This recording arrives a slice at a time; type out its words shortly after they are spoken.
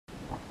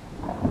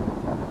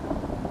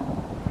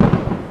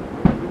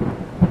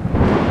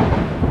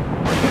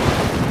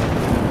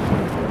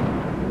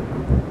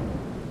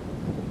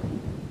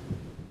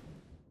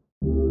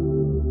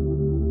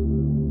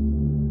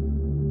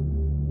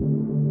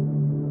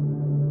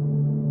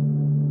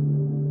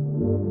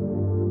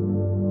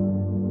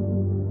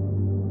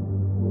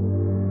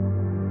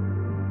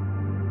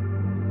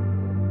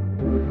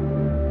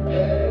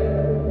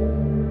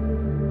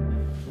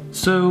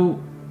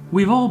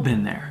We've all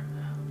been there.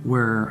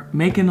 We're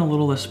making a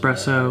little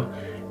espresso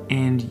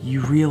and you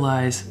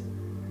realize,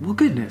 well,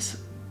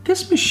 goodness,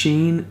 this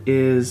machine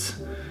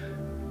is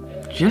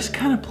just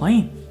kind of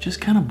plain,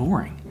 just kind of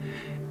boring.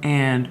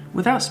 And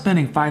without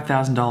spending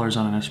 $5,000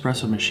 on an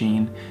espresso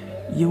machine,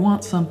 you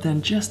want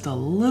something just a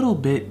little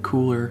bit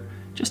cooler,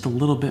 just a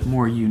little bit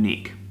more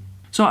unique.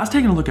 So I was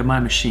taking a look at my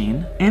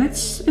machine, and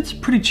it's a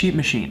pretty cheap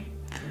machine.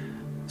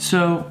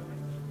 So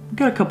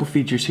got a couple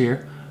features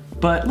here,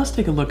 but let's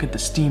take a look at the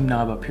steam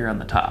knob up here on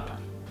the top.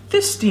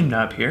 This steam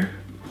knob here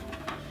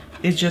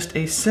is just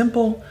a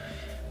simple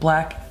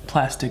black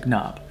plastic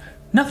knob.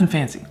 Nothing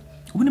fancy.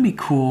 Wouldn't it be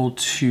cool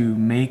to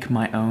make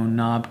my own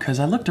knob? Because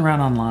I looked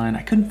around online,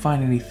 I couldn't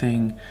find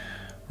anything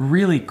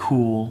really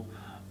cool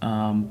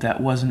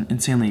that wasn't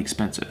insanely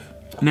expensive.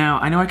 Now,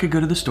 I know I could go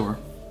to the store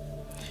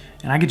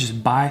and I could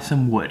just buy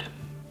some wood.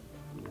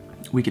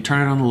 We could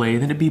turn it on the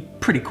lathe and it'd be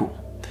pretty cool.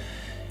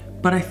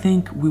 But I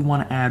think we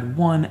want to add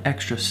one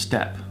extra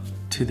step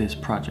to this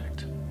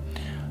project.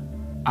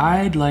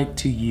 I'd like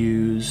to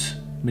use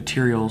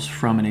materials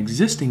from an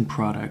existing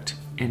product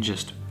and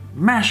just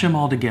mash them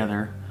all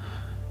together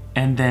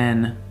and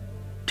then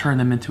turn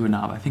them into a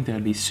knob. I think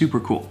that'd be super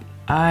cool.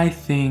 I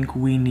think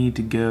we need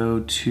to go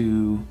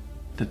to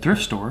the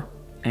thrift store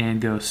and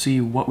go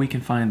see what we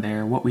can find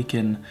there, what we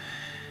can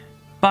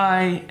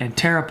buy and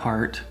tear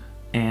apart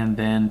and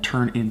then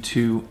turn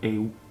into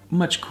a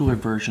much cooler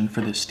version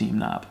for this steam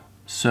knob.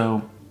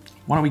 So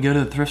why don't we go to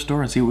the thrift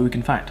store and see what we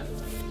can find.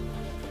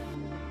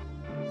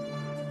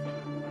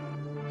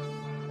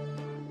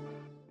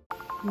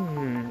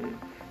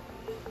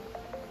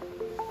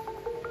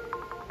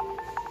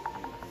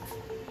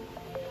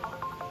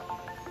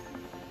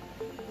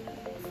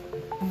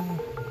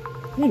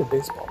 I need a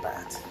baseball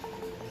bat.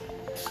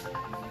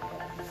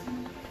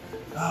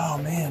 Oh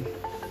man.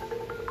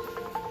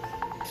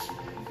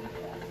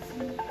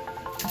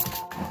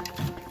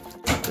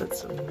 Got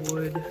some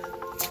wood.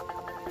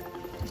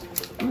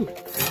 Ooh,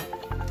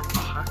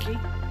 hockey?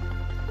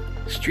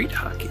 Street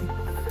hockey.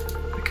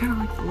 I kind of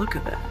like the look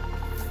of that.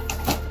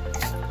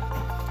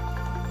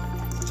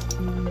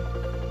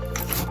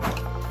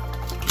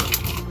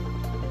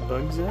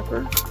 Bug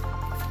zapper?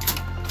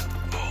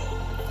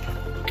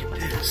 Oh, look at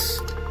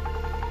this.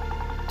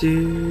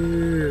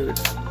 Dude,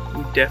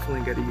 we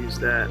definitely gotta use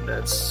that.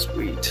 That's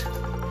sweet.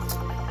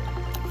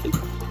 I think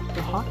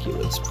the hockey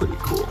looks pretty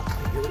cool.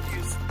 Maybe we'll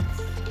use.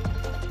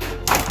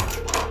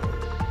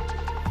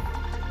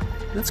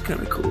 That's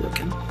kind of cool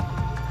looking.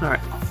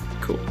 Alright,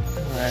 cool.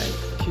 Alright,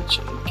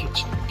 kitchen.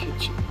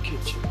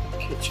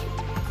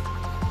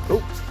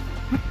 Oh!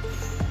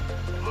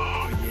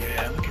 Oh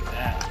yeah, look at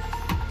that.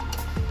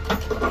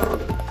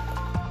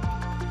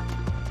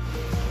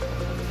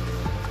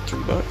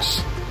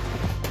 $3.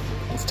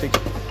 Let's take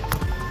it.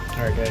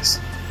 Alright guys,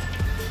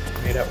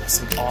 made out with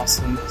some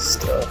awesome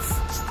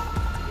stuff.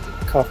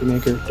 Coffee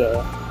maker,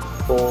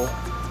 bowl,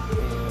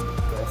 and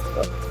golf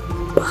club.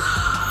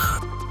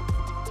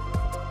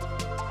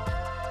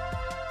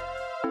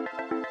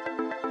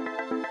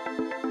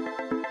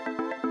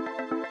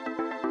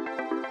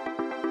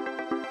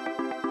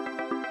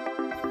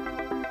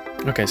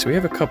 Okay, so we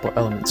have a couple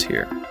elements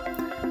here.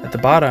 At the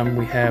bottom,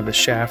 we have the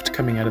shaft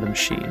coming out of the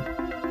machine.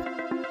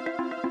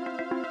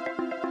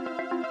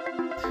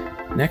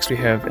 Next, we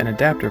have an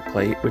adapter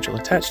plate, which will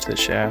attach to the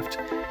shaft,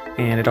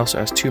 and it also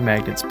has 2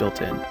 magnets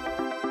built in.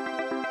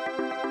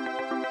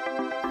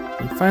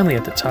 And finally,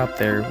 at the top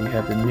there, we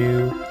have the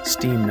new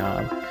steam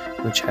knob,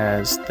 which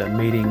has the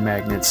mating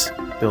magnets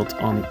built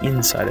on the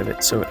inside of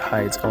it, so it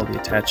hides all the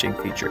attaching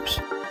features.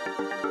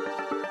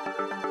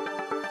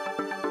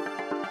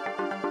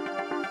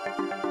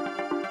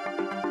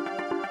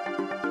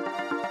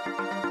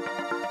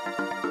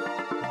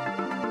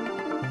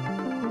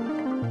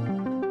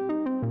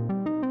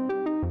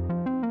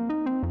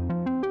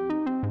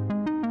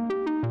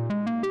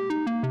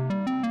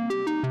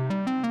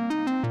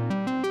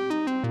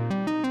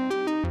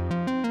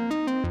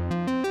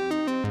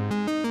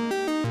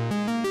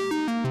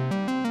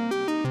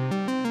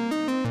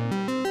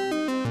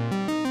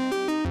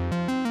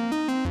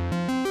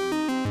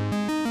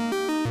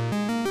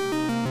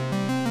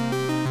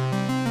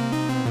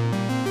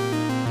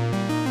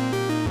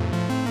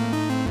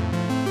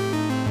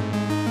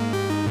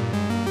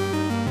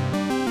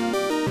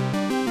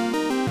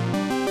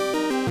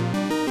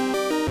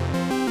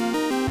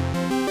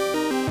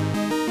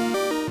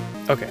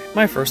 Okay,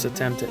 my first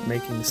attempt at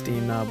making the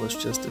steam knob was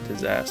just a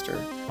disaster.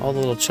 All the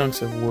little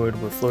chunks of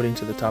wood were floating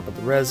to the top of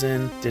the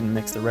resin, didn't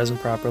mix the resin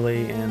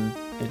properly, and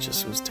it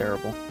just was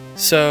terrible.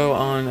 So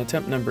on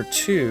attempt number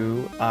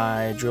 2,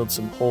 I drilled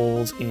some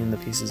holes in the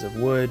pieces of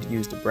wood,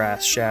 used a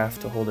brass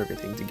shaft to hold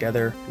everything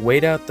together,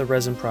 weighed out the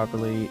resin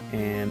properly,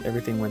 and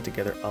everything went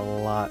together a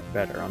lot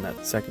better on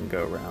that second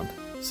go around.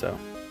 So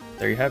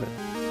there you have it.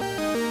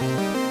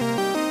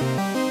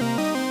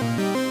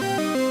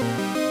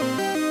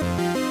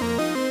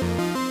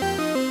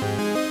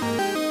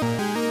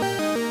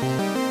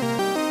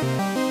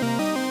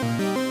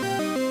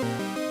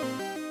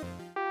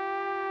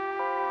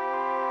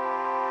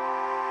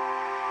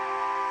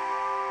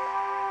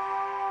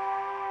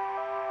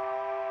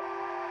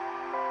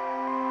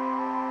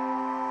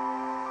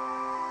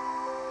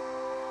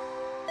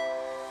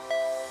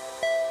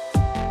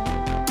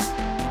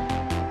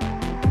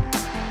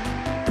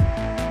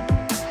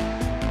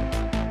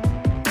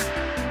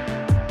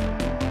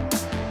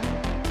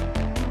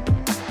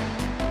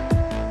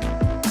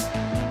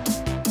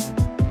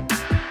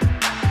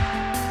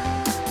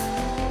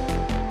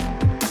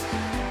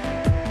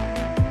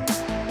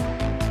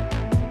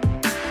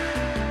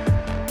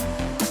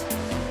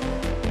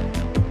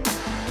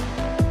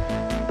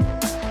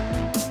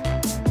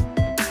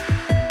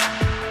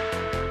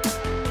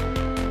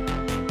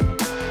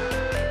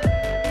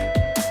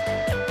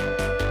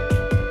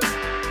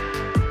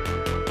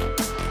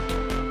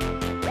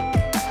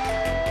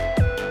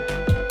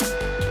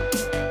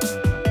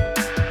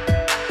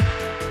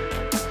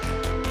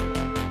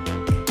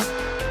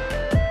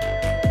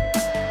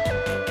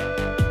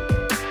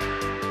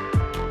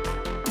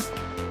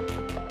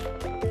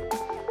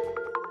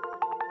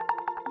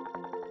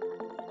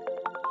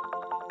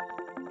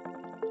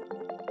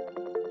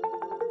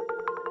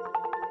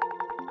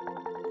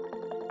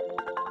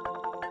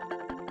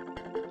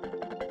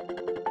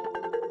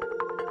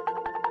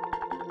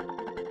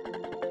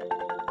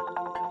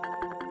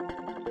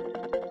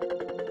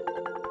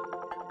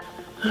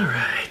 All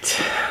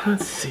right,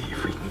 let's see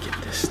if we can get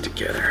this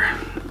together.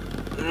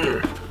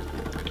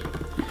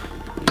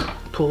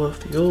 Pull off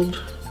the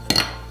old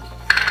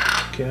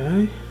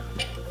guy.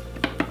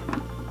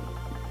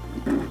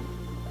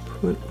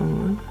 Put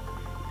on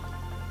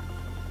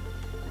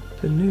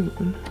the new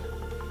one.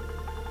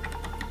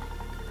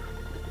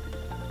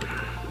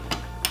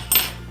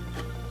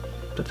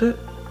 That's it.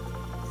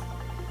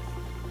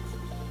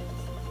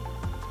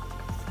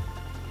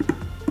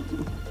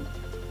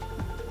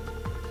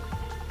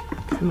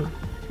 Come on.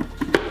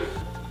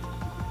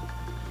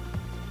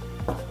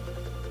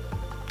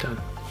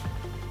 Done.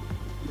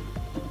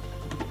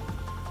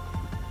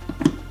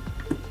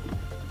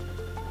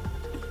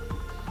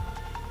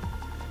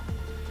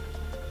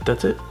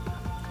 That's it.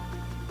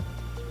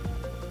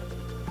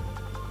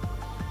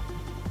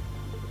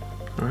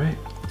 All right,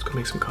 let's go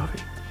make some coffee.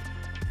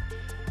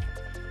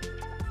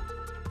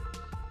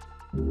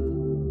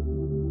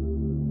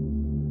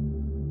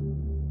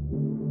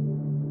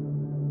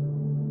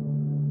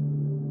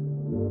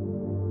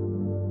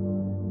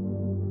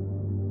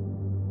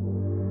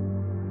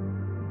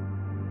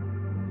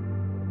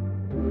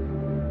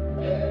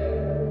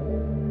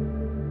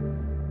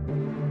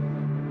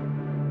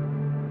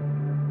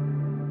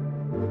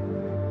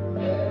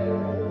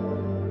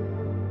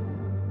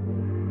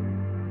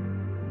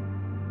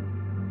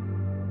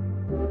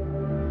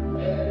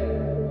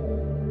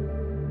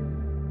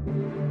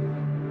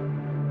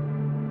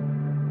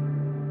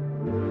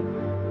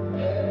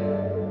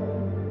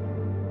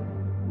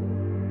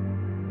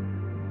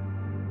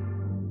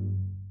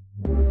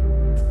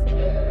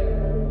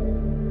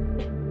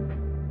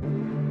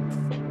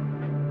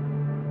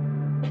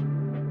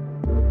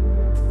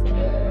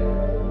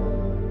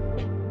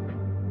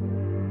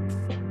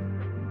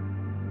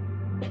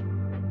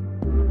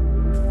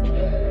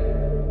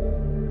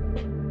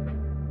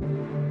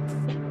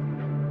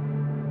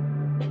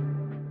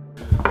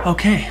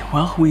 Okay,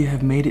 well, we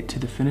have made it to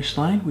the finish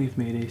line. We've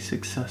made a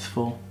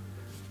successful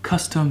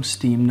custom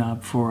steam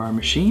knob for our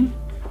machine.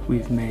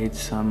 We've made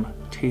some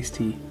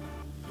tasty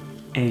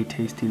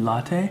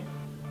latte.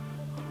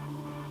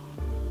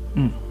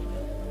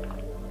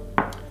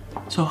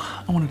 So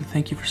I wanted to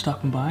thank you for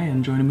stopping by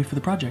and joining me for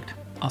the project.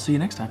 I'll see you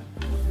next time.